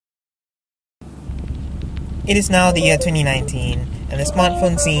It is now the year 2019, and the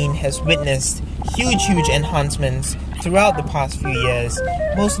smartphone scene has witnessed huge enhancements throughout the past few years,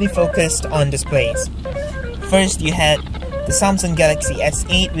 mostly focused on displays. First, you had the Samsung Galaxy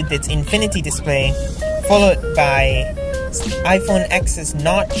S8 with its infinity display, followed by iPhone X's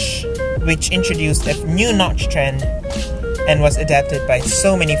notch, which introduced a new notch trend and was adapted by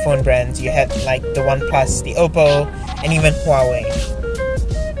so many phone brands. You had like the Oneplus, the Oppo, and even Huawei.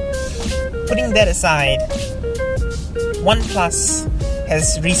 Putting that aside, Oneplus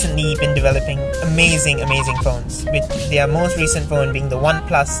has recently been developing amazing phones, with their most recent phone being the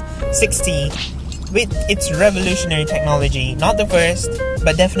OnePlus 6T, with its revolutionary technology, not the first,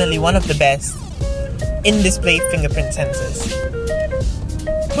 but definitely one of the best, in-display fingerprint sensors.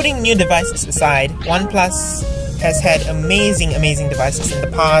 Putting new devices aside, OnePlus has had amazing devices in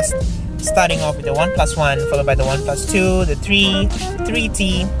the past, starting off with the OnePlus 1, followed by the OnePlus 2, the 3,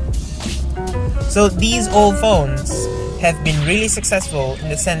 3T. So these old phones have been really successful in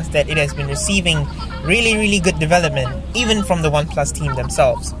the sense that it has been receiving really good development, even from the OnePlus team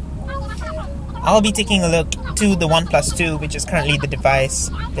themselves. I'll be taking a look to the OnePlus 2, which is currently the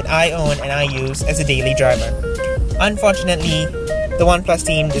device that I own and I use as a daily driver. Unfortunately, the OnePlus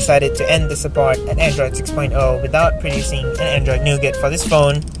team decided to end the support at Android 6.0 without producing an Android Nougat for this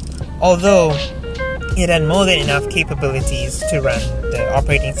phone, although it had more than enough capabilities to run the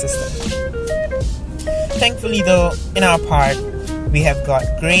operating system. Thankfully though, in our part, we have got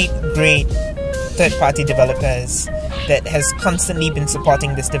great third-party developers that has constantly been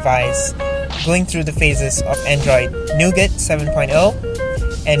supporting this device, going through the phases of Android Nougat 7.0,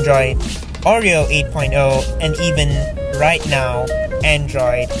 Android Oreo 8.0, and even right now,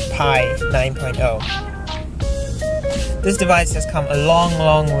 Android Pie 9.0. This device has come a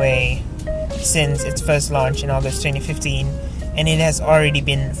long way since its first launch in August 2015, and it has already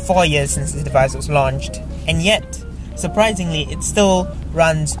been 4 years since the device was launched, and yet, surprisingly, it still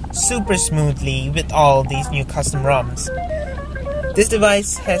runs super smoothly with all these new custom ROMs. This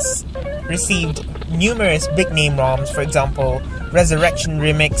device has received numerous big name ROMs, for example, Resurrection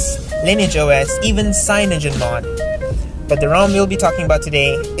Remix, Lineage OS, even CyanogenMod. But the ROM we'll be talking about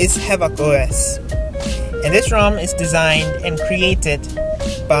today is Havoc OS. And this ROM is designed and created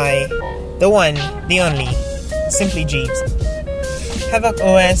by the one, the only, SimplyJeevS. Havoc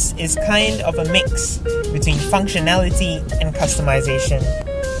OS is kind of a mix between functionality and customization.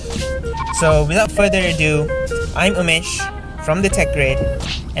 So without further ado, I'm Umesh from TheTechGrid,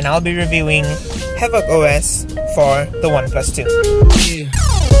 and I'll be reviewing Havoc OS for the OnePlus 2.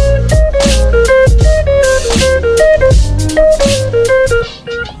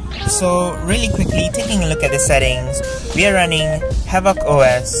 So really quickly, taking a look at the settings, we are running Havoc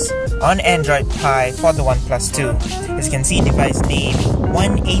OS on Android Pie for the OnePlus 2. As you can see, device name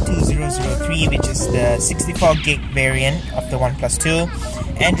 1A2003, which is the 64GB variant of the OnePlus 2,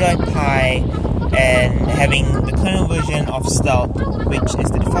 Android Pie, and having the kernel version of Stealth, which is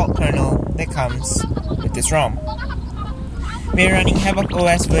the default kernel that comes with this ROM. We are running Havoc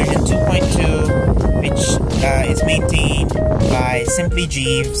OS version 2.2, which is maintained by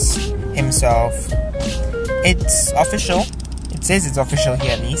SimplyJeevS himself. It's official. It says it's official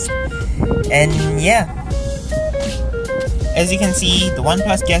here at least. And yeah, as you can see, the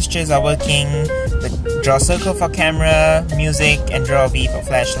OnePlus gestures are working. The draw circle for camera, music, and draw V for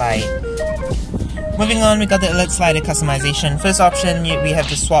flashlight. Moving on, we got the alert slider customization. First option, we have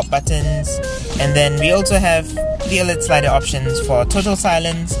the swap buttons, and then we also have the alert slider options for total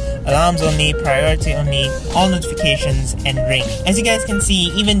silence, alarms only, priority only, all notifications, and ring. As you guys can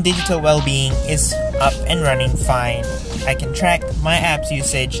see, even digital well-being is up and running fine. I can track my apps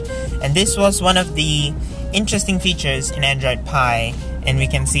usage, and this was one of the interesting features in Android Pie, and we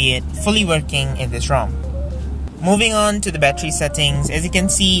can see it fully working in this ROM. Moving on to the battery settings, as you can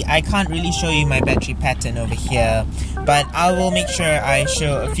see, I can't really show you my battery pattern over here, but I will make sure I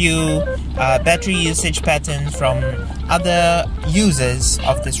show a few battery usage patterns from other users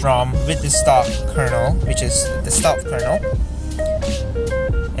of this ROM with the stock kernel, which is the Stealth kernel.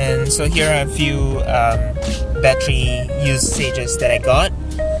 And so here are a few battery usages that I got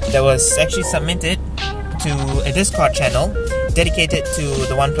that was actually submitted to a Discord channel dedicated to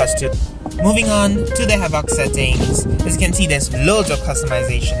the OnePlus 2. Moving on to the Havoc settings, as you can see, there's loads of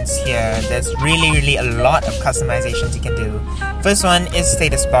customizations here. There's really a lot of customizations you can do. First one is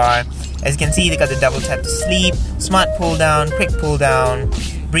status bar. As you can see, they got the double tap to sleep, smart pull down, quick pull down,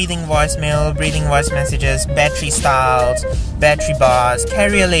 breathing voicemail, breathing voice messages, battery styles, battery bars,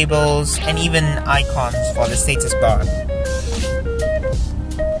 carrier labels, and even icons for the status bar.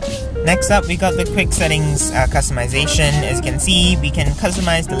 Next up, we got the quick settings customization. As you can see, we can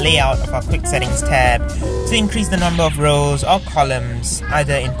customize the layout of our quick settings tab to increase the number of rows or columns,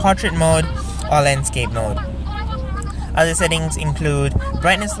 either in portrait mode or landscape mode. Other settings include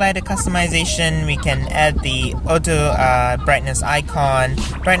brightness slider customization. We can add the auto brightness icon,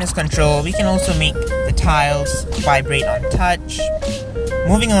 brightness control. We can also make the tiles vibrate on touch.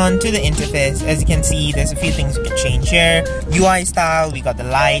 Moving on to the interface, as you can see, there's a few things you can change here. UI style, we got the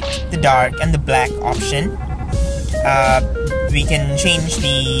light, the dark, and the black option. We can change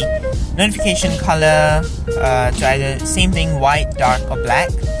the notification color to either same thing, white, dark, or black.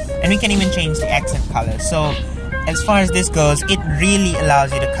 And we can even change the accent color. So as far as this goes, it really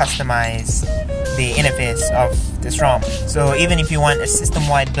allows you to customize the interface of this ROM. So even if you want a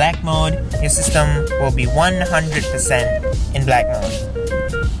system-wide black mode, your system will be 100% in black mode.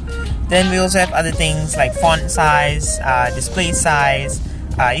 Then we also have other things like font size, display size.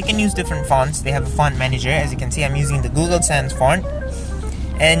 You can use different fonts. They have a font manager. As you can see, I'm using the Google Sans font.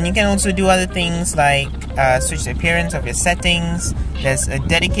 And you can also do other things like switch the appearance of your settings. There's a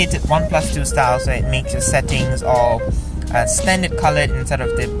dedicated Oneplus 2 style, so it makes your settings all standard colored instead of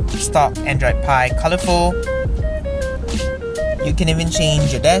the stock Android Pie colorful. You can even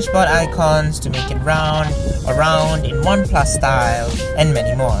change your dashboard icons to make it round or round in Oneplus style, and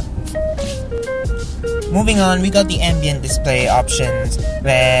many more. Moving on, we got the ambient display options,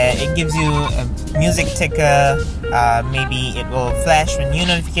 where it gives you a music ticker. Maybe it will flash when new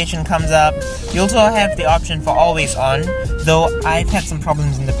notification comes up. You also have the option for always on, though I've had some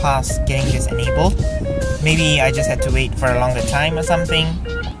problems in the past getting this enabled. Maybe I just had to wait for a longer time or something.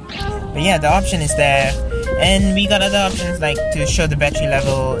 But yeah, the option is there. And we got other options like to show the battery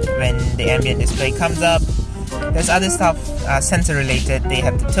level when the ambient display comes up. There's other stuff sensor related. They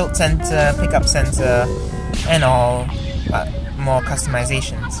have the tilt sensor, pickup sensor, and all more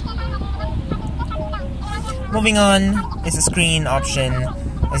customizations. Moving on is the screen option.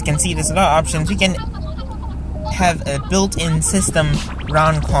 As you can see, there's a lot of options. We can have a built-in system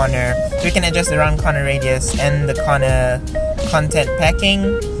round corner. We can adjust the round corner radius and the corner content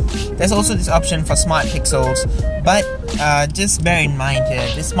packing. There's also this option for smart pixels, but just bear in mind here,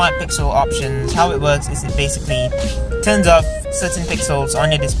 the smart pixel options, how it works is it basically turns off certain pixels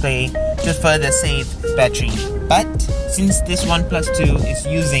on your display to further save battery. But since this OnePlus 2 is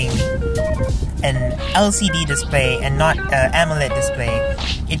using an LCD display and not an AMOLED display,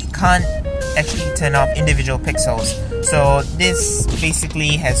 it can't actually turn off individual pixels. So this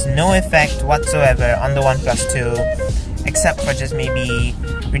basically has no effect whatsoever on the OnePlus 2, except for just maybe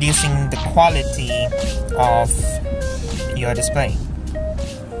reducing the quality of your display.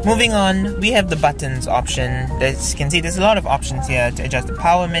 Moving on, we have the buttons option. As you can see, there's a lot of options here to adjust the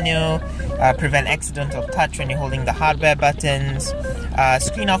power menu, prevent accidental touch when you're holding the hardware buttons,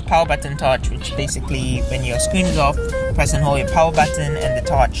 screen off power button torch, which basically when your screen is off, press and hold your power button and the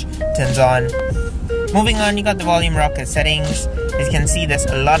torch turns on. Moving on, you got the volume rocker settings. As you can see, there's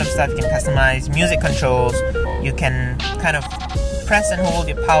a lot of stuff you can customize. Music controls, you can kind of press and hold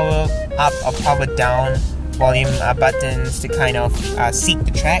your power up or power down volume buttons to kind of seek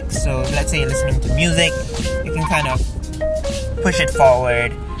the tracks. So let's say you're listening to music, you can kind of push it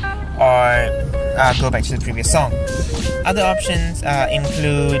forward or go back to the previous song. Other options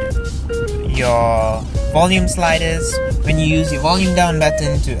include your volume sliders. When you use your volume down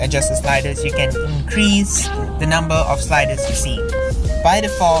button to adjust the sliders, you can increase the number of sliders you see. By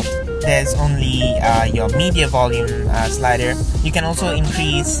default, there's only your media volume slider. You can also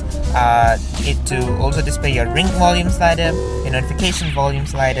increase it to also display your ring volume slider, your notification volume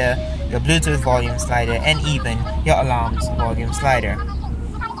slider, your Bluetooth volume slider, and even your alarms volume slider.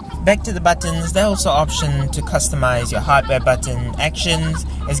 Back to the buttons, there's also option to customize your hardware button actions.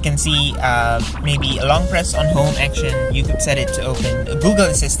 As you can see, maybe a long press on home action, you could set it to open a Google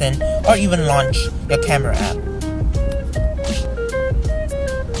Assistant or even launch your camera app.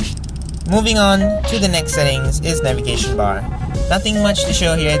 Moving on to the next settings is navigation bar. Nothing much to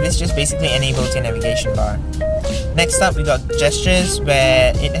show here, this just basically enables your navigation bar. Next up, we got gestures,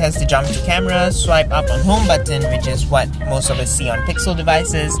 where it has the jump to camera, swipe up on home button, which is what most of us see on Pixel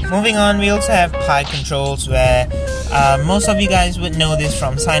devices. Moving on, we also have Pi controls, where most of you guys would know this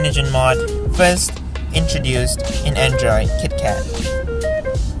from CyanogenMod, first introduced in Android KitKat.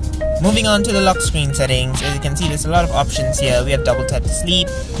 Moving on to the lock screen settings, as you can see, there's a lot of options here. We have double tap to sleep,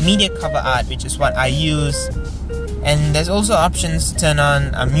 media cover art, which is what I use, and there's also options to turn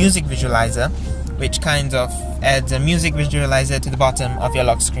on a music visualizer, which kind of adds a music visualizer to the bottom of your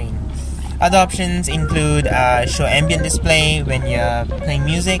lock screen. Other options include show ambient display when you're playing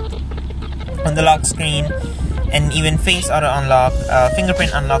music on the lock screen, and even face auto unlock,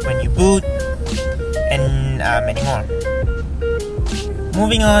 fingerprint unlock when you boot, and many more.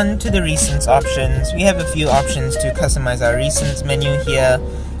 Moving on to the recents options, we have a few options to customize our recents menu here.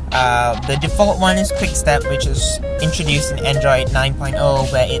 The default one is Quick Step, which is introduced in Android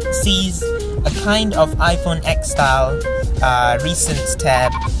 9.0, where it sees a kind of iPhone X style recents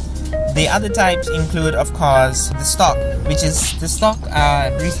tab. The other types include, of course, the stock, which is the stock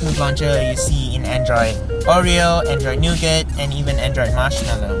recent launcher you see in Android Oreo, Android Nougat, and even Android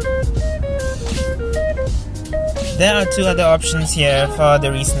Marshmallow. There are two other options here for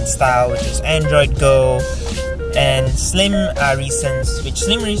the recent style, which is Android Go and Slim Recents, which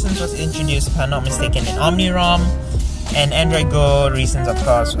Slim Recents was introduced, if I'm not mistaken, in OmniROM, and Android Go Recents, of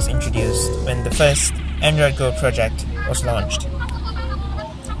course, was introduced when the first Android Go project was launched.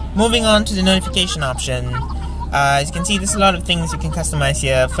 Moving on to the notification option, as you can see, there's a lot of things you can customize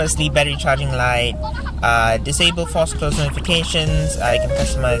here. Firstly, battery charging light, disable force close notifications, you can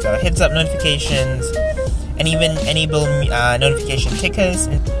customize heads up notifications, and even enable notification tickers.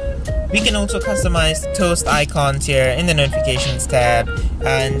 We can also customize the toast icons here in the notifications tab,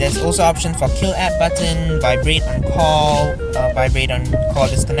 and there's also options for kill app button, vibrate on call, vibrate on call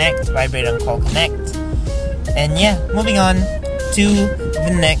disconnect, vibrate on call connect. And yeah, moving on to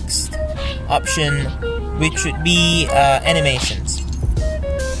the next option, which would be animations.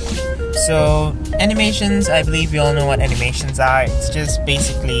 So animations, I believe we all know what animations are. It's just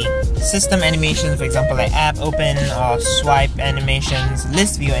basically system animations, for example, like app open or swipe animations,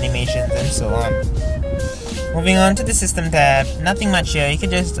 list view animations, and so on. Moving on to the system tab, nothing much here. You can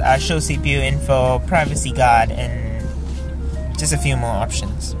just show CPU info, privacy guard, and just a few more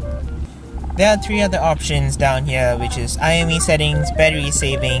options. There are three other options down here, which is IME settings, battery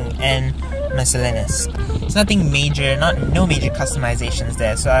saving, and miscellaneous. It's nothing major, no major customizations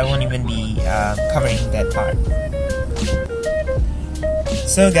there, so I won't even be covering that part.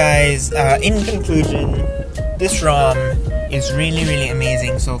 So guys, in conclusion, this ROM is really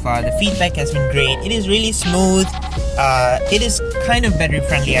amazing so far. The feedback has been great. It is really smooth. It is kind of battery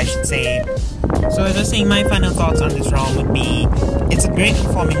friendly, I should say. So as I was saying, my final thoughts on this ROM would be, it's a great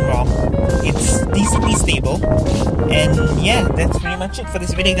performing ROM. It's decently stable. And yeah, that's pretty much it for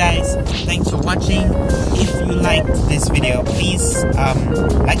this video, guys. Thanks for watching. If you liked this video, please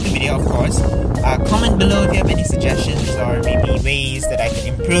like the video, of course. Comment below if you have any suggestions or maybe ways that I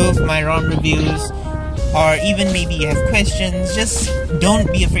can improve my ROM reviews. Or even maybe you have questions. Just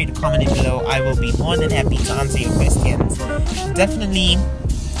don't be afraid to comment it below. I will be more than happy to answer your questions. Definitely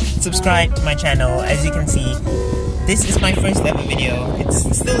subscribe to my channel. As you can see, this is my first ever video.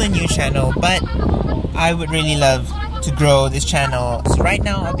 It's still a new channel, but I would really love to grow this channel. So right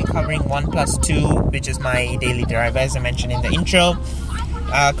now I'll be covering Oneplus 2, which is my daily driver, as I mentioned in the intro,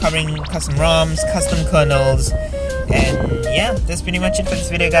 covering custom ROMs, custom kernels, and yeah, that's pretty much it for this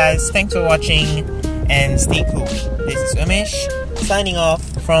video, guys. Thanks for watching and stay cool. This is Umesh signing off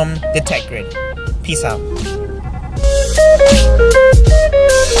from TheTechGrid. Peace out.